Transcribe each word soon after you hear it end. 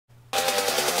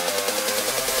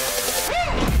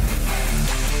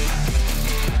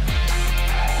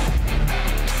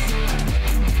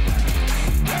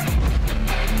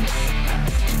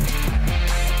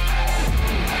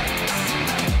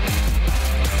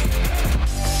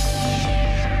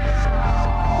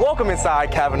Welcome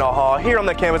inside Cavanaugh Hall here on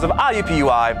the campus of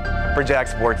IUPUI for Jag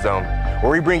Sports Zone, where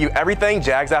we bring you everything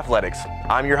Jags athletics.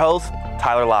 I'm your host,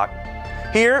 Tyler Locke.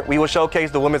 Here, we will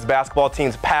showcase the women's basketball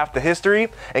team's path to history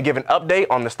and give an update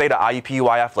on the state of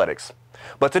IUPUI athletics.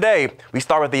 But today, we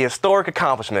start with the historic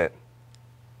accomplishment.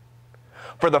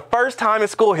 For the first time in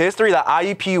school history, the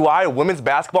IUPUI women's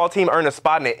basketball team earned a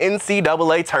spot in the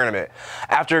NCAA tournament.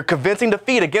 After a convincing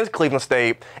defeat against Cleveland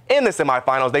State in the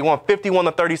semifinals, they won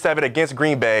 51-37 against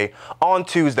Green Bay on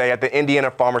Tuesday at the Indiana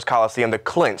Farmers Coliseum to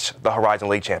clinch the Horizon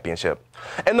League championship.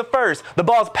 In the first, the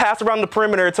ball is passed around the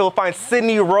perimeter until it finds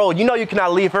Sydney Roll. You know you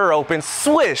cannot leave her open.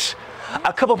 Swish!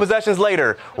 A couple possessions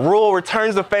later, Rule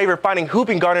returns the favor, finding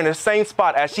Hooping Garden in the same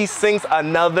spot as she sinks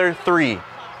another three.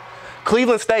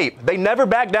 Cleveland State, they never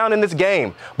backed down in this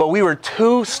game, but we were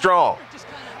too strong.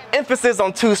 Emphasis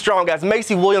on too strong as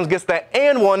Macy Williams gets the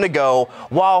and one to go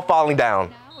while falling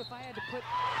down.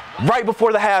 Right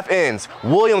before the half ends,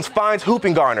 Williams finds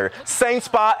Hooping Garner. Same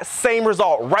spot, same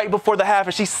result right before the half,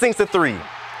 and she sinks a three.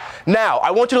 Now,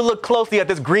 I want you to look closely at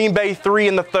this Green Bay three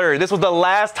in the third. This was the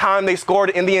last time they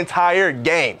scored in the entire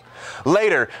game.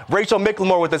 Later, Rachel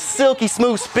McLemore with a silky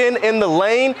smooth spin in the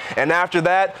lane, and after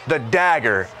that, the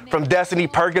dagger from Destiny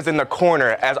Perkins in the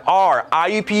corner as our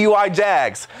IUPUI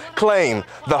Jags claim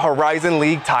the Horizon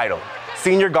League title.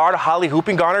 Senior guard Holly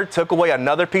Hooping Garner took away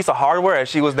another piece of hardware as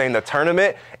she was named the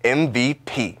tournament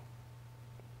MVP.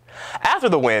 After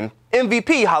the win,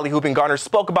 MVP Holly Hooping Garner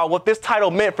spoke about what this title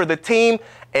meant for the team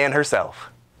and herself.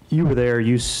 You were there,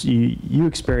 you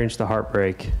experienced the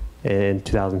heartbreak in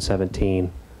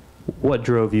 2017. What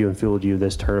drove you and fueled you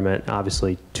this tournament?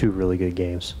 Obviously, two really good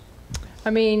games. I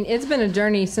mean, it's been a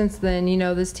journey since then. You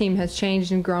know, this team has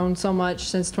changed and grown so much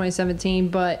since 2017,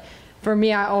 but for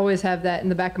me, I always have that in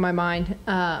the back of my mind,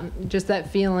 just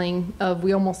that feeling of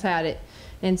we almost had it.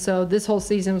 And so this whole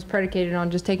season was predicated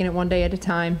on just taking it one day at a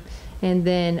time and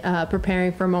then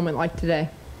preparing for a moment like today.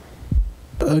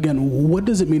 Again, what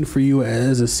does it mean for you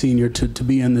as a senior to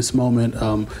be in this moment?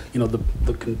 You know,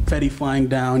 the confetti flying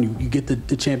down, you get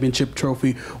the championship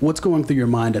trophy. What's going through your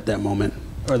mind at that moment?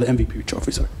 Or the MVP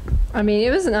trophy, sorry. I mean,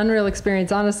 it was an unreal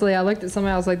experience. Honestly, I looked at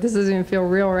somebody, I was like, this doesn't even feel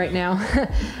real right now.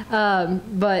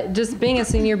 But just being a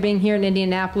senior, being here in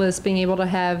Indianapolis, being able to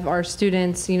have our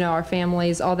students, you know, our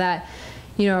families, all that,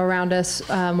 you know, around us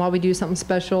while we do something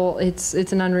special, it's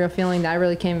an unreal feeling that I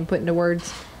really can't even put into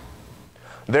words.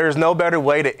 There is no better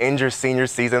way to end your senior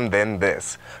season than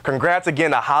this. Congrats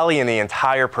again to Holly and the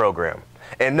entire program.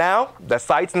 And now, the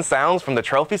sights and sounds from the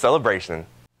trophy celebration.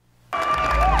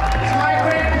 It's my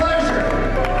great pleasure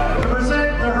to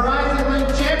present the Horizon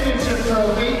League Championship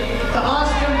Trophy to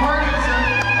Austin Parkinson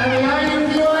and the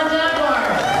IUPUI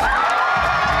Jaguars.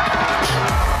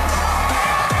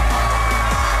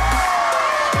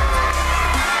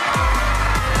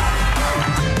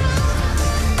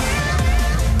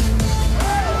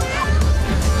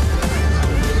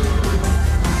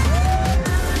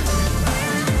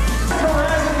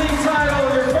 Horizon League title,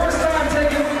 your first time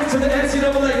taking to the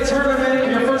NCAA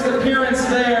tournament, your first appearance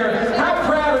there. How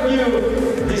proud of you,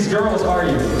 these girls, are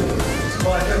you?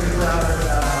 Well, I couldn't be prouder.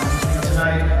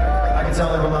 Tonight, I can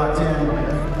tell they were locked in.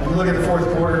 When you look at the fourth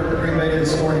quarter, Green Bay didn't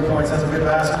score any points. That's a good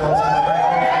basketball team.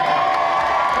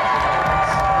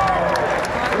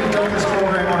 We built this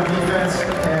program on defense,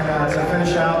 and to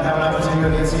finish out and have an opportunity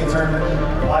to go to the NCAA tournament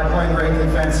by playing great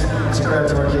defense, it's a credit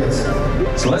to our kids.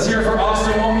 So let's hear it for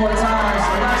Austin one more time.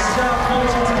 So nice job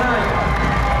coaching tonight.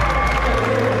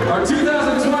 Our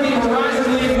 2020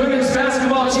 Horizon League Women's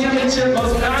Basketball Championship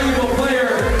most valuable player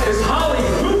is Holly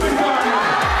Hooping Garner.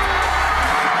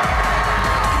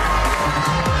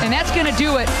 And that's going to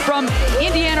do it from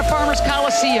Indiana Farmers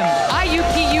Coliseum.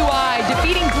 IUPUI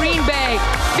defeating Green Bay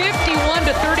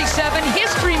 51-37.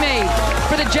 History made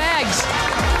for the Jags.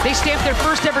 They stamped their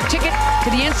first ever ticket to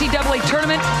the NCAA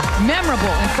tournament.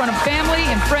 Memorable in front of family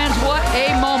and friends. What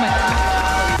a moment.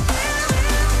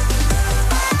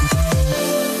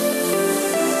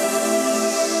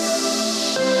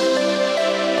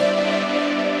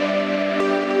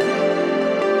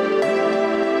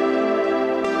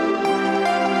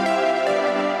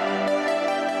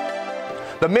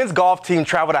 The men's golf team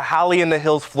traveled to Holly in the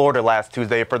Hills, Florida last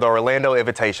Tuesday for the Orlando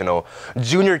Invitational.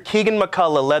 Junior Keegan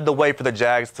McCullough led the way for the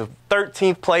Jags to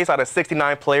 13th place out of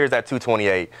 69 players at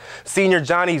 228. Senior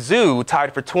Johnny Zhu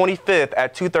tied for 25th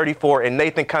at 234, and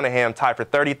Nathan Cunningham tied for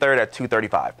 33rd at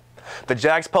 235. The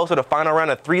Jags posted a final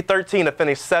round of 313 to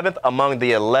finish 7th among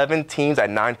the 11 teams at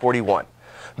 941.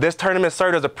 This tournament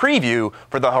served as a preview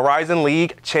for the Horizon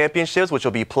League Championships, which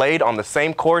will be played on the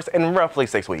same course in roughly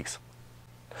 6 weeks.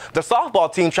 The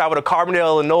softball team traveled to Carbondale,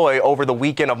 Illinois over the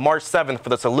weekend of March 7th for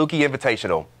the Saluki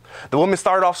Invitational. The women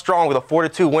started off strong with a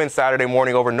 4-2 win Saturday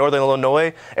morning over Northern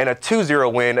Illinois and a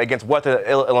 2-0 win against Western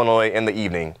Illinois in the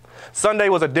evening. Sunday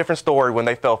was a different story when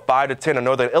they fell 5-10 to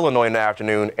Northern Illinois in the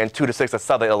afternoon and 2-6 to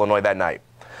Southern Illinois that night.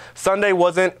 Sunday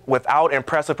wasn't without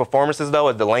impressive performances, though,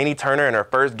 as Delaney Turner in her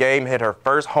first game hit her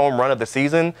first home run of the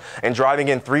season and driving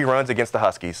in 3 runs against the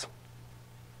Huskies.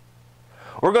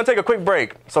 We're going to take a quick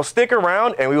break, so stick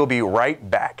around and we will be right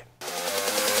back.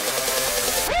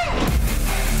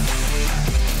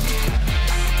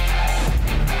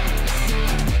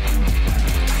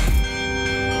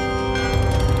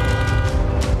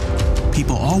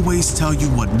 People always tell you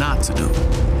what not to do.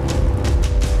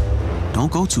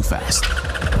 Don't go too fast.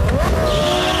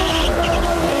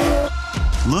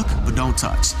 Look, but don't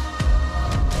touch.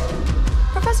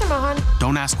 Professor Mohan,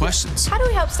 Don't ask questions. how do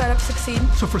we help startups succeed?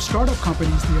 So for startup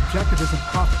companies, the objective isn't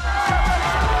profit.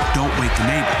 Don't wake the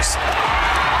neighbors.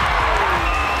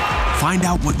 Find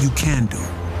out what you can do.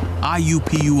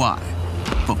 IUPUI,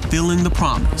 fulfilling the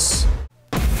promise.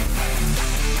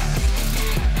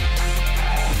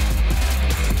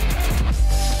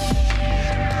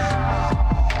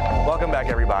 Welcome back,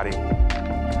 everybody.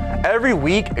 Every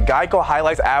week, Geico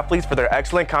highlights athletes for their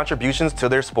excellent contributions to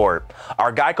their sport.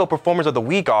 Our Geico Performers of the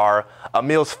Week are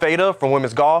Emil Sfeda from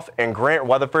women's golf and Grant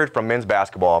Weatherford from men's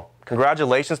basketball.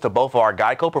 Congratulations to both of our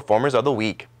Geico Performers of the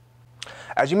Week.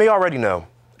 As you may already know,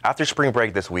 after spring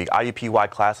break this week, IUPUI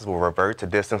classes will revert to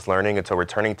distance learning until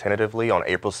returning tentatively on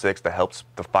April 6th to help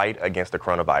the fight against the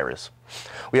coronavirus.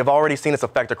 We have already seen its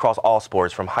effect across all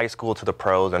sports, from high school to the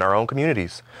pros and our own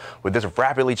communities. With this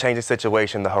rapidly changing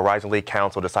situation, the Horizon League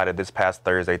Council decided this past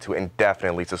Thursday to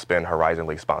indefinitely suspend Horizon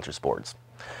League sponsored sports.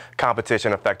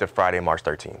 Competition effective Friday, March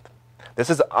 13th. This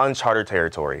is uncharted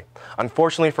territory.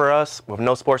 Unfortunately for us, with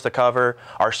no sports to cover,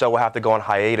 our show will have to go on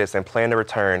hiatus and plan to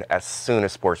return as soon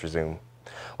as sports resume.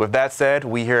 With that said,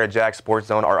 we here at Jag Sports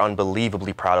Zone are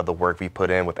unbelievably proud of the work we put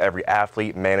in with every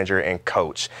athlete, manager, and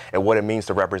coach, and what it means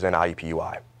to represent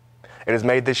IUPUI. It has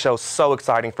made this show so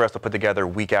exciting for us to put together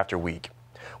week after week.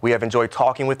 We have enjoyed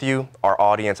talking with you, our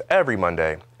audience, every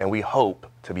Monday, and we hope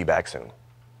to be back soon.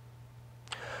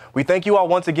 We thank you all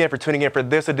once again for tuning in for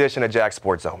this edition of Jag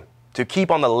Sports Zone. To keep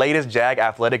on the latest Jag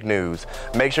athletic news,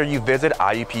 make sure you visit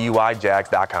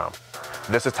IUPUIJags.com.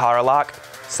 This is Tyler Locke,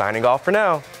 signing off for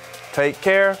now. Take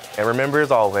care, and remember,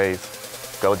 as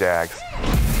always, go Jags.